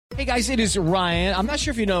Hey guys, it is Ryan. I'm not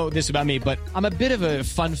sure if you know this about me, but I'm a bit of a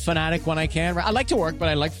fun fanatic when I can. I like to work, but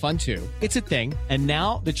I like fun too. It's a thing. And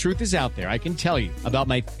now the truth is out there. I can tell you about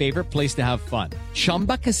my favorite place to have fun.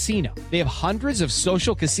 Chumba Casino. They have hundreds of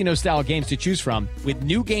social casino style games to choose from with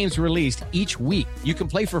new games released each week. You can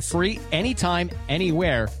play for free anytime,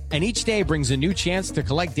 anywhere. And each day brings a new chance to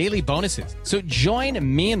collect daily bonuses. So join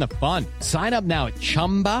me in the fun. Sign up now at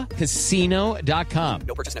ChumbaCasino.com.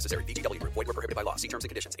 No purchase necessary. VGW Group. Void where prohibited by law. See terms and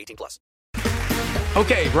conditions. 18+.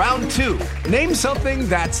 Okay, round two. Name something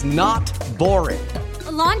that's not boring.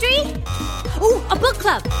 A laundry? Ooh, a book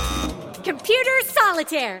club. Computer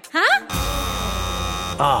solitaire, huh?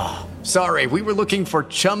 Ah, sorry. We were looking for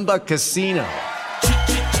Chumba Casino.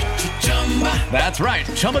 That's right.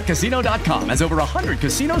 ChumbaCasino.com has over 100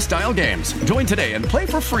 casino-style games. Join today and play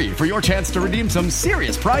for free for your chance to redeem some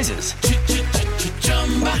serious prizes.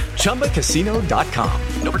 ChumbaCasino.com.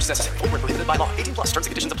 No purchase necessary. Void where prohibited by law. 18+. Terms and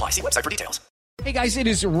conditions apply. See website for details. Hey guys, it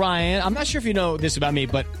is Ryan. I'm not sure if you know this about me,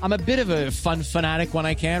 but I'm a bit of a fun fanatic when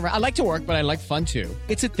I can. I like to work, but I like fun too.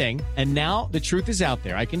 It's a thing. And now the truth is out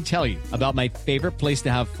there. I can tell you about my favorite place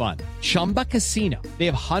to have fun. Chumba Casino. They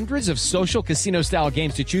have hundreds of social casino style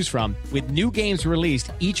games to choose from with new games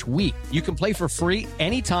released each week. You can play for free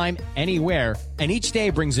anytime, anywhere. And each day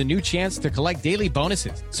brings a new chance to collect daily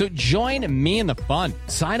bonuses. So join me in the fun.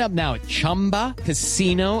 Sign up now at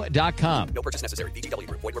ChumbaCasino.com. No purchase necessary. VGW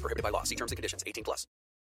Group. Void where prohibited by law. See terms and conditions. 18+.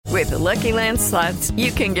 With the Lucky Land Slots,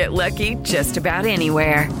 you can get lucky just about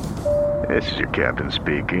anywhere. This is your captain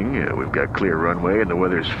speaking. We've got clear runway and the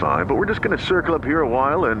weather's fine, but we're just going to circle up here a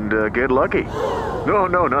while and get lucky. No,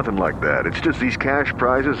 nothing like that. It's just these cash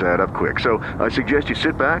prizes add up quick. So I suggest you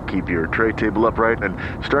sit back, keep your tray table upright, and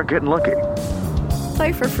start getting lucky.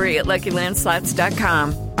 Play for free at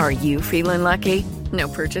LuckyLandSlots.com. Are you feeling lucky? No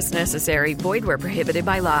purchase necessary. Void where prohibited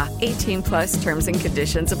by law. 18+ terms and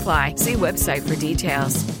conditions apply. See website for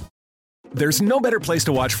details. There's no better place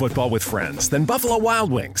to watch football with friends than Buffalo Wild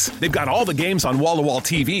Wings. They've got all the games on wall-to-wall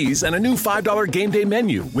TVs and a new $5 game day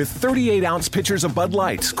menu with 38-ounce pitchers of Bud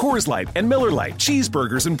Light, Coors Light, and Miller Lite,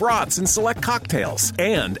 cheeseburgers and brats, and select cocktails.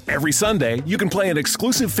 And every Sunday, you can play an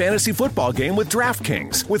exclusive fantasy football game with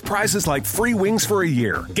DraftKings with prizes like free wings for a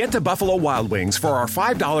year. Get to Buffalo Wild Wings for our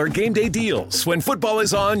 $5 game day deals. When football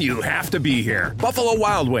is on, you have to be here. Buffalo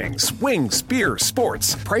Wild Wings. Wings, beer,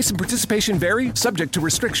 sports. Price and participation vary, subject to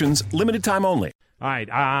restrictions, limited time only. All right,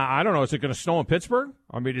 I don't know. Is it going to snow in Pittsburgh?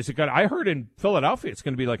 I mean, is it going? I heard in Philadelphia it's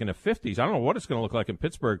going to be like in the 50s. I don't know what it's going to look like in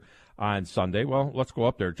Pittsburgh on Sunday. Well, let's go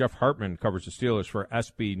up there. Jeff Hartman covers the Steelers for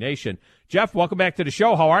SB Nation. Jeff, welcome back to the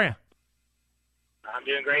show. How are you? I'm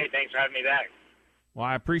doing great. Thanks for having me back. Well,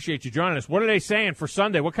 I appreciate you joining us. What are they saying for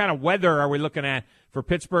Sunday? What kind of weather are we looking at for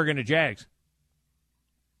Pittsburgh and the Jags?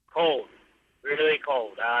 Cold, really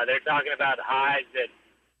cold. They're talking about highs that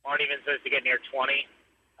aren't even supposed to get near 20.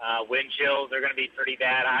 Wind chills are going to be pretty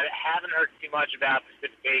bad. I haven't heard too much about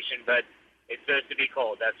precipitation, but it's supposed to be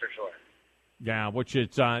cold, that's for sure. Yeah, which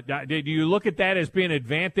it's do you look at that as being an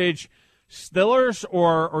advantage Steelers,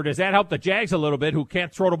 or does that help the Jags a little bit, who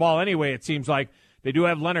can't throw the ball anyway? It seems like they do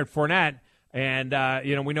have Leonard Fournette, and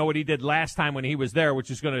we know what he did last time when he was there, which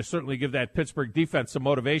is going to certainly give that Pittsburgh defense some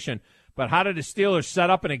motivation. But how did the Steelers set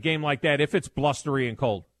up in a game like that if it's blustery and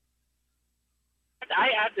cold? I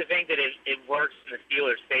have to think that it works in the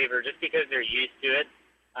Steelers' favor just because they're used to it.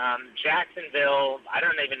 Jacksonville, I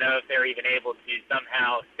don't even know if they're even able to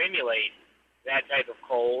somehow simulate that type of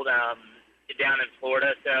cold down in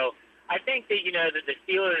Florida. So I think that, that the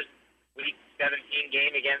Steelers' Week 17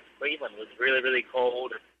 game against Cleveland was really, really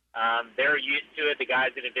cold. They're used to it. The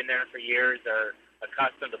guys that have been there for years are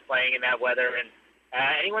accustomed to playing in that weather. And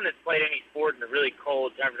anyone that's played any sport in a really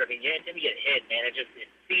cold temperature, I mean, you get hit, man. It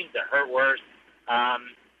seems to hurt worse.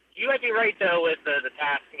 You might be right, though, with the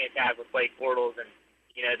passing attack with Blake Bortles and,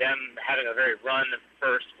 them having a very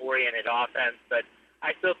run-first-oriented offense. But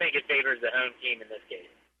I still think it favors the home team in this case.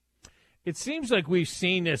 It seems like we've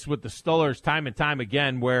seen this with the Steelers time and time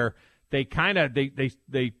again, where they kind of they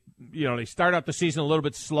start out the season a little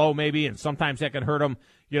bit slow maybe, and sometimes that can hurt them,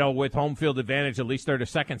 with home field advantage. At least they're the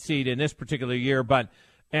second seed in this particular year. But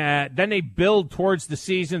then they build towards the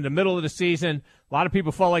season, the middle of the season. A lot of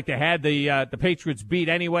people felt like they had the Patriots beat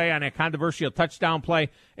anyway on a controversial touchdown play,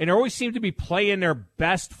 and they always seem to be playing their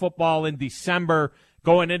best football in December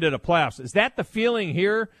going into the playoffs. Is that the feeling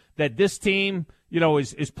here, that this team,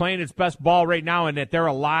 is playing its best ball right now, and that they're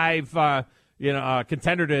a live,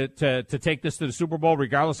 contender to take this to the Super Bowl,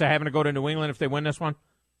 regardless of having to go to New England if they win this one?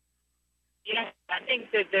 Yeah, I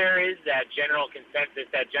think that there is that general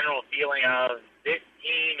consensus, that general feeling of this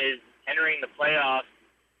team is entering the playoffs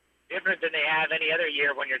different than they have any other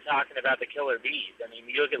year when you're talking about the killer bees. I mean,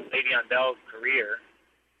 you look at Le'Veon Bell's career,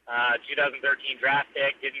 2013 draft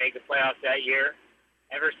pick, didn't make the playoffs that year.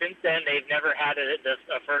 Ever since then, they've never had a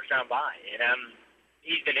first-round bye, and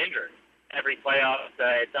he's been injured every playoff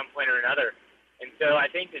at some point or another. And so I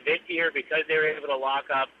think that this year, because they were able to lock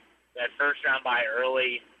up that first-round bye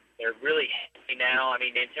early, they're really healthy now. I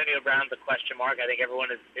mean, Antonio Brown's a question mark. I think everyone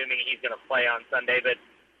is assuming he's going to play on Sunday. But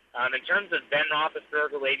in terms of Ben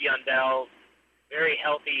Roethlisberger, Le'Veon Bell, very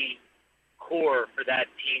healthy core for that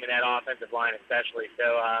team and that offensive line especially.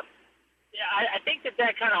 So, yeah, I think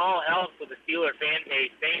that kind of all helps with the Steelers fan base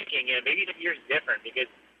thinking, maybe the year's different because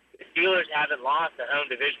the Steelers haven't lost a home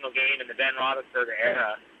divisional game in the Ben Roethlisberger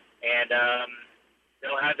era. And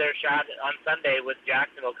they'll have their shot on Sunday with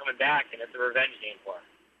Jacksonville coming back, and it's a revenge game for them.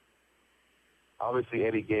 Obviously,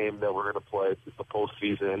 any game that we're going to play, it's the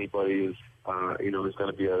postseason. Anybody is, is going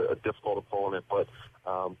to be a difficult opponent. But,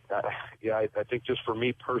 I think just for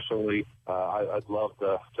me personally, I'd love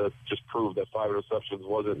to just prove that 5 interceptions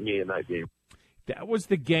wasn't me in that game. That was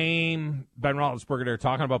the game, Ben Roethlisberger, they're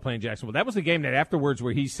talking about playing Jacksonville. That was the game that afterwards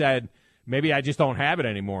where he said, maybe I just don't have it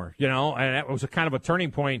anymore, and that was a kind of a turning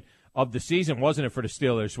point of the season, wasn't it, for the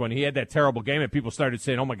Steelers, when he had that terrible game and people started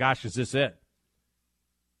saying, oh, my gosh, is this it?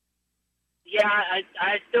 Yeah,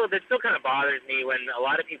 that still kind of bothers me when a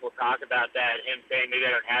lot of people talk about that, him saying maybe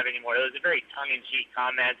I don't have it anymore. It was a very tongue-in-cheek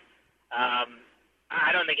comment.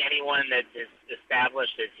 I don't think anyone that's as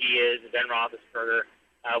established as he is, Ben Roethlisberger,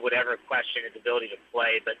 would ever question his ability to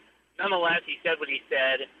play. But nonetheless, he said what he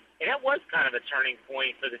said, and that was kind of a turning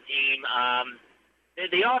point for the team.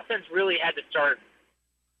 The offense really had to start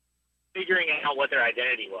figuring out what their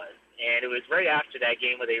identity was. And it was right after that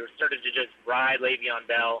game where they started to just ride Le'Veon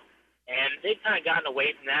Bell. And they've kind of gotten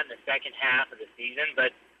away from that in the second half of the season.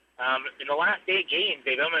 But in the last 8 games,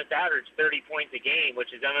 they've almost averaged 30 points a game,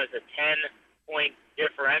 which is almost a 10-point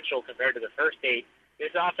differential compared to the first 8.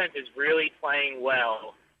 This offense is really playing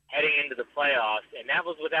well heading into the playoffs, and that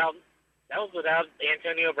was without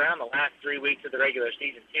Antonio Brown the last 3 weeks of the regular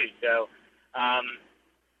season too. So,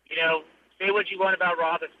 say what you want about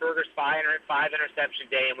Roethlisberger's 5 interception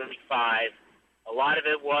day in Week 5. A lot of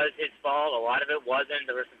it was his fault. A lot of it wasn't.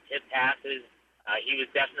 There were some tip passes. He was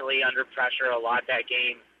definitely under pressure a lot that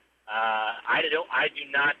game. I do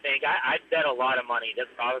not think I'd bet a lot of money that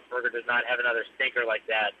Roethlisberger does not have another stinker like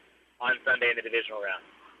that on Sunday in the divisional round.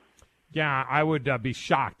 Yeah, I would be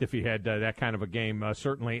shocked if he had that kind of a game,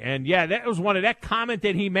 certainly. And, yeah, that was that comment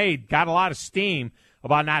that he made got a lot of steam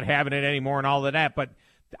about not having it anymore and all of that. But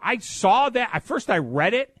I saw that. At first I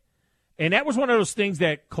read it, and that was one of those things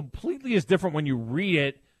that completely is different when you read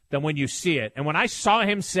it than when you see it. And when I saw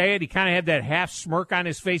him say it, he kind of had that half smirk on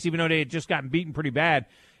his face, even though they had just gotten beaten pretty bad.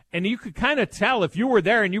 And you could kind of tell if you were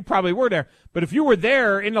there, and you probably were there, but if you were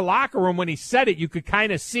there in the locker room when he said it, you could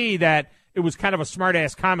kind of see that it was kind of a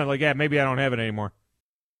smart-ass comment, like, yeah, maybe I don't have it anymore.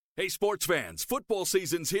 Hey, sports fans, football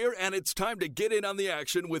season's here, and it's time to get in on the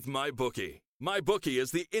action with MyBookie. MyBookie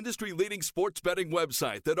is the industry-leading sports betting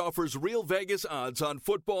website that offers real Vegas odds on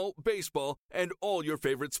football, baseball, and all your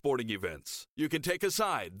favorite sporting events. You can take a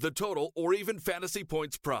side, the total, or even fantasy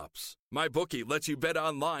points props. MyBookie lets you bet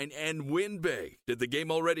online and win big. Did the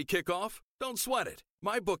game already kick off? Don't sweat it.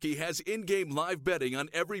 MyBookie has in-game live betting on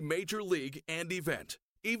every major league and event,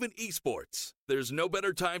 even esports. There's no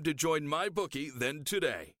better time to join MyBookie than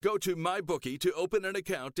today. Go to MyBookie to open an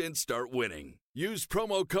account and start winning. Use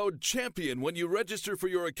promo code CHAMPION when you register for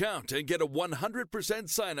your account and get a 100%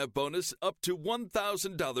 sign-up bonus up to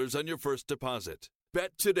 $1,000 on your first deposit.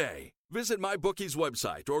 Bet today. Visit MyBookie's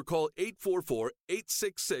website or call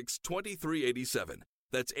 844-866-2387.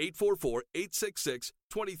 That's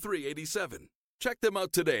 844-866-2387. Check them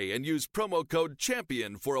out today and use promo code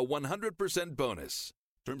CHAMPION for a 100% bonus.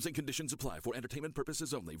 Terms and conditions apply for entertainment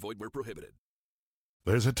purposes only. Void where prohibited.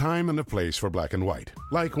 There's a time and a place for black and white,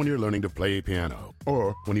 like when you're learning to play piano,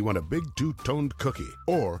 or when you want a big two-toned cookie,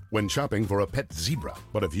 or when shopping for a pet zebra.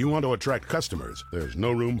 But if you want to attract customers, there's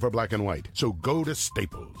no room for black and white. So go to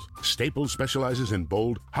Staples. Staples specializes in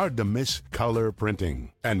bold, hard-to-miss color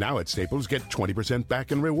printing. And now at Staples, get 20%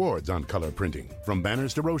 back in rewards on color printing, from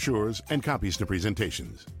banners to brochures and copies to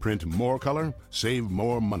presentations. Print more color, save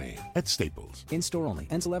more money at Staples. In-store only.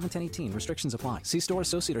 Ends 11/10/18. Restrictions apply. See store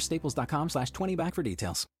associate or staples.com/20back for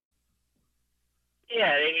details.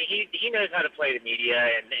 Yeah, I mean, he knows how to play the media,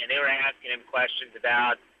 and they were asking him questions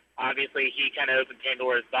about, obviously, he kind of opened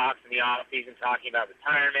Pandora's box in the offseason talking about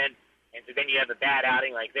retirement, and so then you have a bad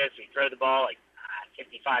outing like this, where you throw the ball like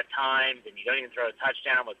 55 times, and you don't even throw a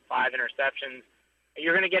touchdown with 5 interceptions.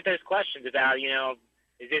 You're going to get those questions about,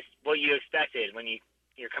 is this what you expected when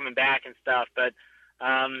you're coming back and stuff, but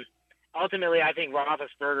ultimately, I think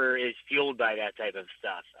Roethlisberger is fueled by that type of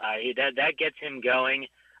stuff. That gets him going.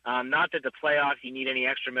 Not that the playoffs you need any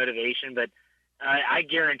extra motivation, but I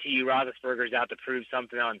guarantee you Roethlisberger's out to prove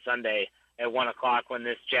something on Sunday at 1 o'clock when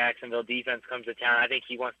this Jacksonville defense comes to town. I think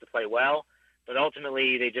he wants to play well, but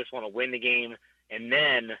ultimately they just want to win the game. And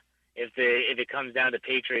then if it comes down to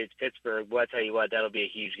Patriots-Pittsburgh, well, I tell you what, that'll be a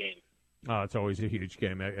huge game. Oh, it's always a huge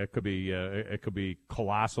game. It could be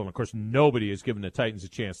colossal. And, of course, nobody has given the Titans a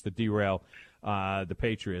chance to derail the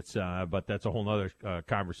Patriots, but that's a whole other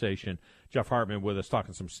conversation. Jeff Hartman with us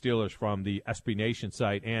talking some Steelers from the SB Nation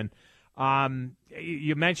site. And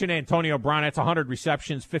you mentioned Antonio Brown. That's 100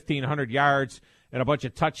 receptions, 1,500 yards, and a bunch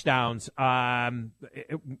of touchdowns.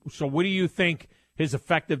 So what do you think his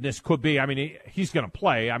effectiveness could be? I mean, he's going to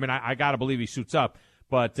play. I mean, I got to believe he suits up.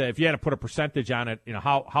 But if you had to put a percentage on it,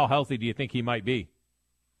 how healthy do you think he might be?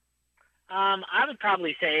 I would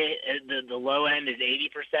probably say the low end is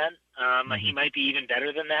 80%. He might be even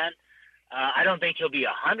better than that. I don't think he'll be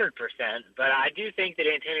 100%, but I do think that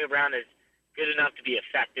Antonio Brown is good enough to be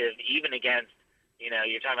effective, even against,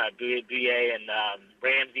 you're talking about Bouye and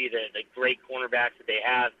Ramsey, the great cornerbacks that they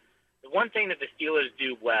have. The one thing that the Steelers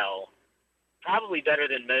do well, probably better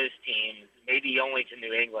than most teams, maybe only to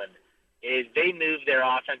New England, is they move their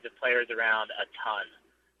offensive players around a ton.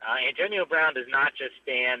 Antonio Brown does not just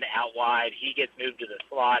stand out wide. He gets moved to the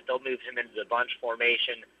slot. They'll move him into the bunch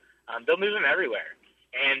formation. They'll move him everywhere.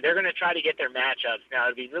 And they're going to try to get their matchups.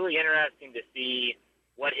 Now, it'd be really interesting to see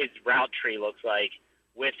what his route tree looks like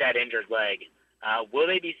with that injured leg. Will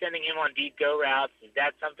they be sending him on deep go routes? Is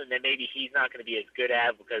that something that maybe he's not going to be as good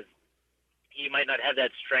at because he might not have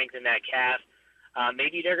that strength in that calf?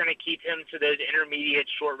 Maybe they're going to keep him to those intermediate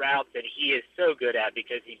short routes that he is so good at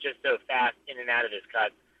because he's just so fast in and out of his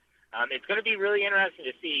cuts. It's going to be really interesting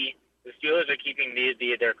to see. The Steelers are keeping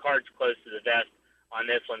their cards close to the vest on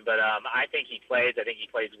this one, but I think he plays. I think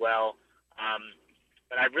he plays well.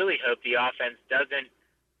 But I really hope the offense doesn't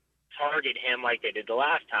target him like they did the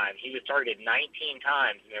last time. He was targeted 19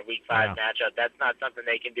 times in their Week 5 matchup. That's not something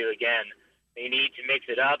they can do again. They need to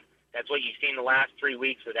mix it up. That's what you've seen the last 3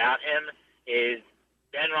 weeks without him is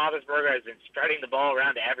Ben Roethlisberger has been spreading the ball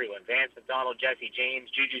around to everyone. Vance McDonald, Jesse James,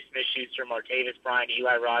 Juju Smith-Schuster, Martavis Bryant,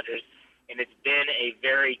 Eli Rogers, and it's been a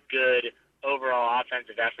very good overall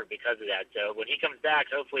offensive effort because of that. So when he comes back,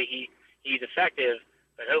 hopefully he's effective,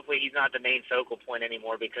 but hopefully he's not the main focal point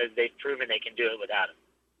anymore because they've proven they can do it without him.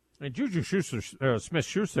 And Juju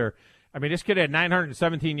Smith-Schuster, I mean, this kid had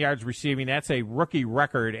 917 yards receiving. That's a rookie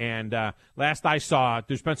record. And last I saw,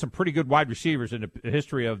 there's been some pretty good wide receivers in the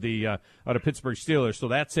history of the Pittsburgh Steelers. So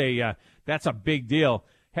that's a big deal.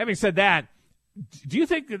 Having said that, do you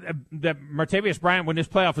think that Martavis Bryant, when this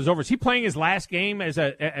playoff is over, is he playing his last game as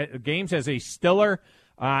games as a Stiller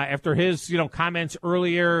after his comments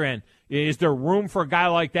earlier? And is there room for a guy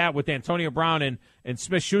like that with Antonio Brown and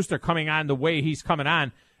Smith-Schuster coming on the way he's coming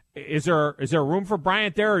on? Is there room for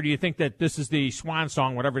Bryant there, or do you think that this is the swan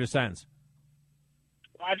song, whatever this ends?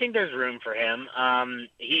 Well, I think there's room for him.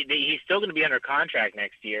 He's still going to be under contract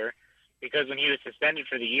next year because when he was suspended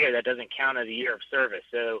for the year, that doesn't count as a year of service.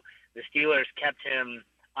 So the Steelers kept him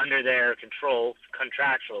under their control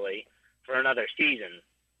contractually for another season,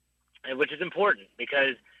 which is important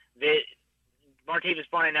because Martavis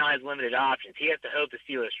Bryant now has limited options. He has to hope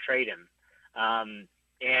the Steelers trade him.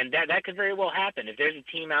 And that could very well happen. If there's a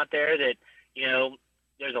team out there that,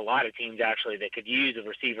 there's a lot of teams actually that could use a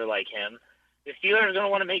receiver like him, the Steelers are going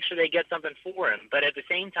to want to make sure they get something for him. But at the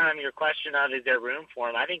same time, your question of is there room for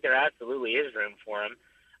him, I think there absolutely is room for him.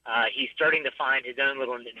 He's starting to find his own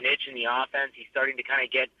little niche in the offense. He's starting to kind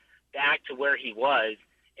of get back to where he was.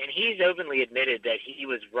 And he's openly admitted that he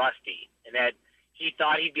was rusty and that he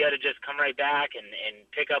thought he'd be able to just come right back and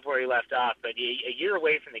pick up where he left off. But a year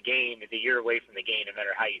away from the game is a year away from the game, no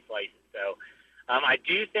matter how you slice it. So I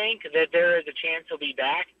do think that there is a chance he'll be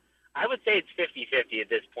back. I would say it's 50-50 at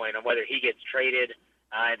this point on whether he gets traded.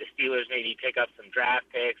 The Steelers maybe pick up some draft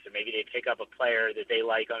picks, or maybe they pick up a player that they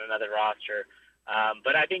like on another roster.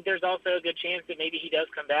 But I think there's also a good chance that maybe he does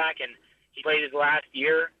come back and he played his last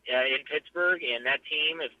year in Pittsburgh, and that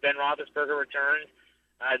team, if Ben Roethlisberger returns,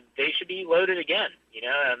 they should be loaded again.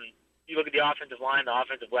 You look at the offensive line, the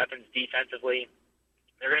offensive weapons, defensively,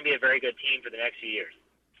 they're going to be a very good team for the next few years.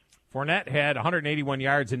 Fournette had 181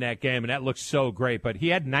 yards in that game, and that looks so great, but he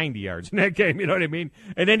had 90 yards in that game, you know what I mean?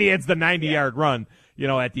 And then he has the 90-yard run,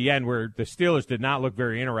 at the end where the Steelers did not look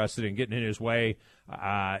very interested in getting in his way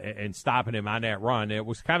and stopping him on that run. It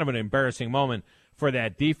was kind of an embarrassing moment for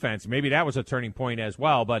that defense. Maybe that was a turning point as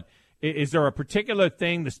well, but is there a particular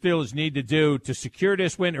thing the Steelers need to do to secure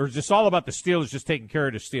this win, or is this all about the Steelers just taking care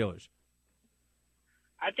of the Steelers?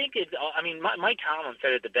 I think Mike Tomlin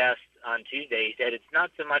said it the best on Tuesday. He said it's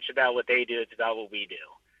not so much about what they do, it's about what we do.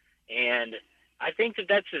 And I think that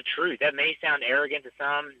that's the truth. That may sound arrogant to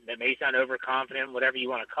some, that may sound overconfident, whatever you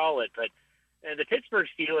want to call it, but the Pittsburgh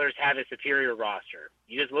Steelers have a superior roster.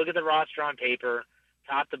 You just look at the roster on paper,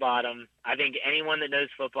 top to bottom. I think anyone that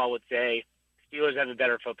knows football would say Steelers have a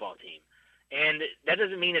better football team. And that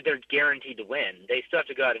doesn't mean that they're guaranteed to win. They still have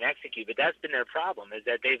to go out and execute, but that's been their problem, is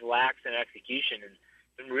that they've lacked in execution in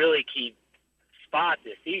some really key spots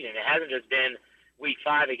this season. It hasn't just been Week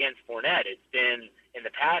 5 against Fournette. It's been in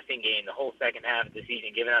the passing game the whole second half of the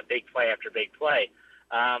season, giving up big play after big play.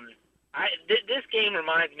 This game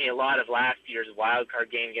reminds me a lot of last year's wild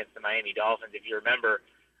card game against the Miami Dolphins. If you remember,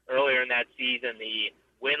 earlier in that season, the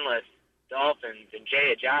winless Dolphins and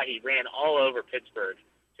Jay Ajayi ran all over Pittsburgh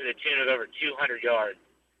to the tune of over 200 yards.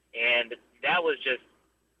 And that was just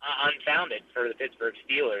unfounded for the Pittsburgh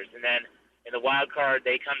Steelers. And then in the wild card,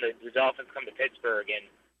 the Dolphins come to Pittsburgh, and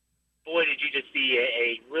boy, did you just see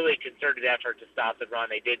a really concerted effort to stop the run.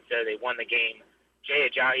 They did so. They won the game. Jay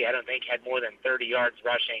Ajayi, I don't think, had more than 30 yards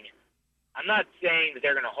rushing. I'm not saying that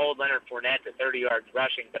they're going to hold Leonard Fournette to 30 yards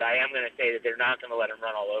rushing, but I am going to say that they're not going to let him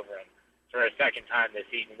run all over him for a second time this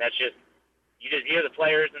season. That's just, you just hear the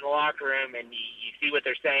players in the locker room and you see what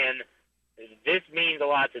they're saying. This means a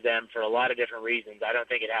lot to them for a lot of different reasons. I don't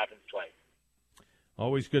think it happens twice.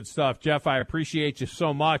 Always good stuff. Jeff, I appreciate you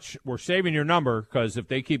so much. We're saving your number because if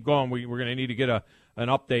they keep going, we're going to need to get an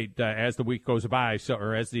update as the week goes by,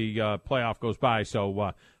 or as the playoff goes by.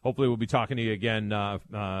 So hopefully we'll be talking to you again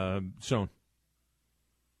soon.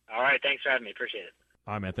 All right. Thanks for having me. Appreciate it.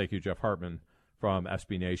 All right, man. Thank you, Jeff Hartman from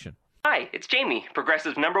SB Nation. Hi, it's Jamie,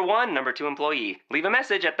 Progressive's #1, #2 employee. Leave a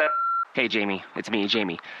message at the... Hey, Jamie. It's me,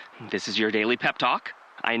 Jamie. This is your daily pep talk.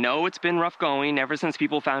 I know it's been rough going ever since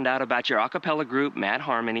people found out about your a cappella group, Mad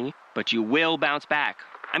Harmony, but you will bounce back.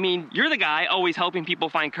 I mean, you're the guy always helping people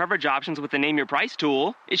find coverage options with the Name Your Price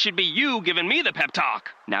tool. It should be you giving me the pep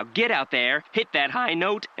talk. Now get out there, hit that high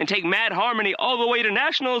note, and take Mad Harmony all the way to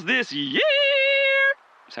nationals this year!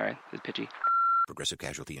 Sorry, it's pitchy. Progressive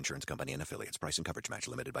Casualty Insurance Company and Affiliates. Price and coverage match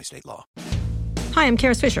limited by state law. Hi, I'm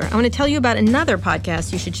Karis Fisher. I want to tell you about another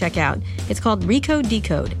podcast you should check out. It's called Recode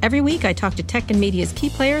Decode. Every week, I talk to tech and media's key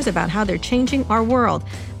players about how they're changing our world.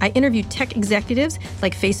 I interview tech executives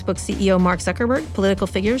like Facebook CEO Mark Zuckerberg, political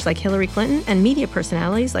figures like Hillary Clinton, and media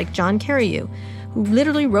personalities like John Carreyrou, who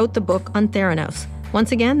literally wrote the book on Theranos.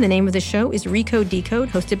 Once again, the name of the show is Recode Decode,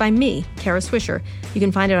 hosted by me, Karis Fisher. You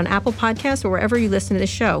can find it on Apple Podcasts or wherever you listen to the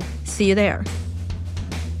show. See you there.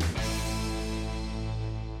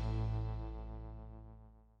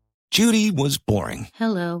 Judy was boring.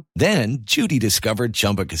 Hello. Then Judy discovered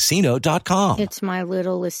ChumbaCasino.com. It's my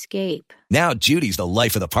little escape. Now Judy's the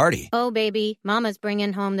life of the party. Oh, baby, mama's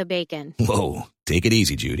bringing home the bacon. Whoa, take it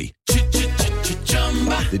easy, Judy.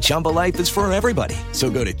 The Chumba life is for everybody. So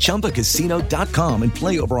go to ChumbaCasino.com and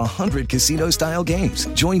play over 100 casino-style games.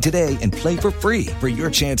 Join today and play for free for your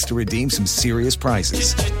chance to redeem some serious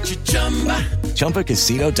prizes.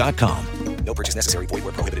 ChumbaCasino.com. No purchase necessary. Void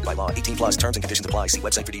where prohibited by law. 18 plus terms and conditions apply. See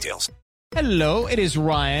website for details. Hello, it is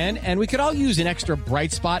Ryan, and we could all use an extra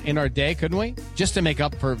bright spot in our day, couldn't we? Just to make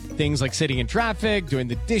up for things like sitting in traffic, doing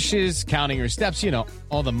the dishes, counting your steps,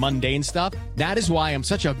 all the mundane stuff. That is why I'm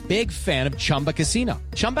such a big fan of Chumba Casino.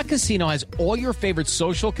 Chumba Casino has all your favorite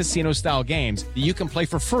social casino-style games that you can play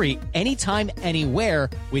for free anytime, anywhere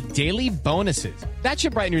with daily bonuses. That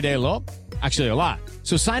should brighten your day a little. Actually, a lot.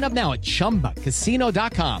 So sign up now at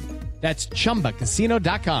ChumbaCasino.com. That's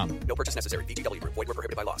ChumbaCasino.com. No purchase necessary. VGW Group. Void where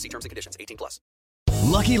prohibited by law. See terms and conditions. 18 plus.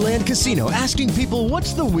 Lucky Land Casino, asking people,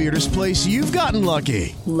 what's the weirdest place you've gotten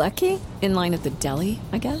lucky? Lucky? In line at the deli,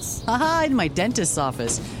 I guess? Aha, in my dentist's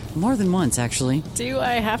office. More than once, actually. Do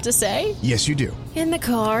I have to say? Yes, you do. In the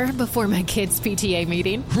car before my kids' PTA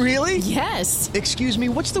meeting. Really? Yes. Excuse me,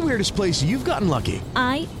 what's the weirdest place you've gotten lucky?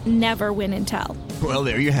 I never win and tell. Well,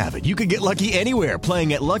 there you have it. You can get lucky anywhere,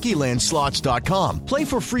 playing at LuckyLandSlots.com. Play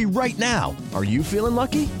for free right now. Are you feeling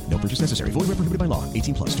lucky? No purchase necessary. Void where prohibited by law.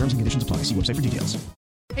 18 plus. Terms and conditions apply. See website for details.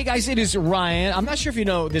 Hey guys, it is Ryan. I'm not sure if you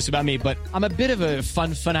know this about me, but I'm a bit of a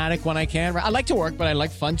fun fanatic when I can. I like to work, but I like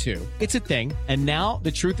fun too. It's a thing. And now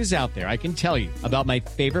the truth is out there. I can tell you about my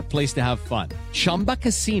favorite place to have fun. Chumba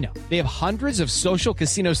Casino. They have hundreds of social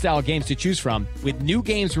casino style games to choose from with new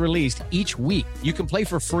games released each week. You can play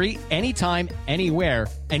for free anytime, anywhere.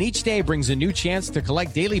 And each day brings a new chance to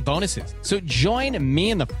collect daily bonuses. So join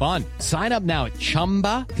me in the fun. Sign up now at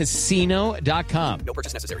ChumbaCasino.com. No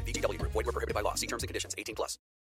purchase necessary. VGW Group. Void where prohibited by law. See terms and conditions. 18 plus.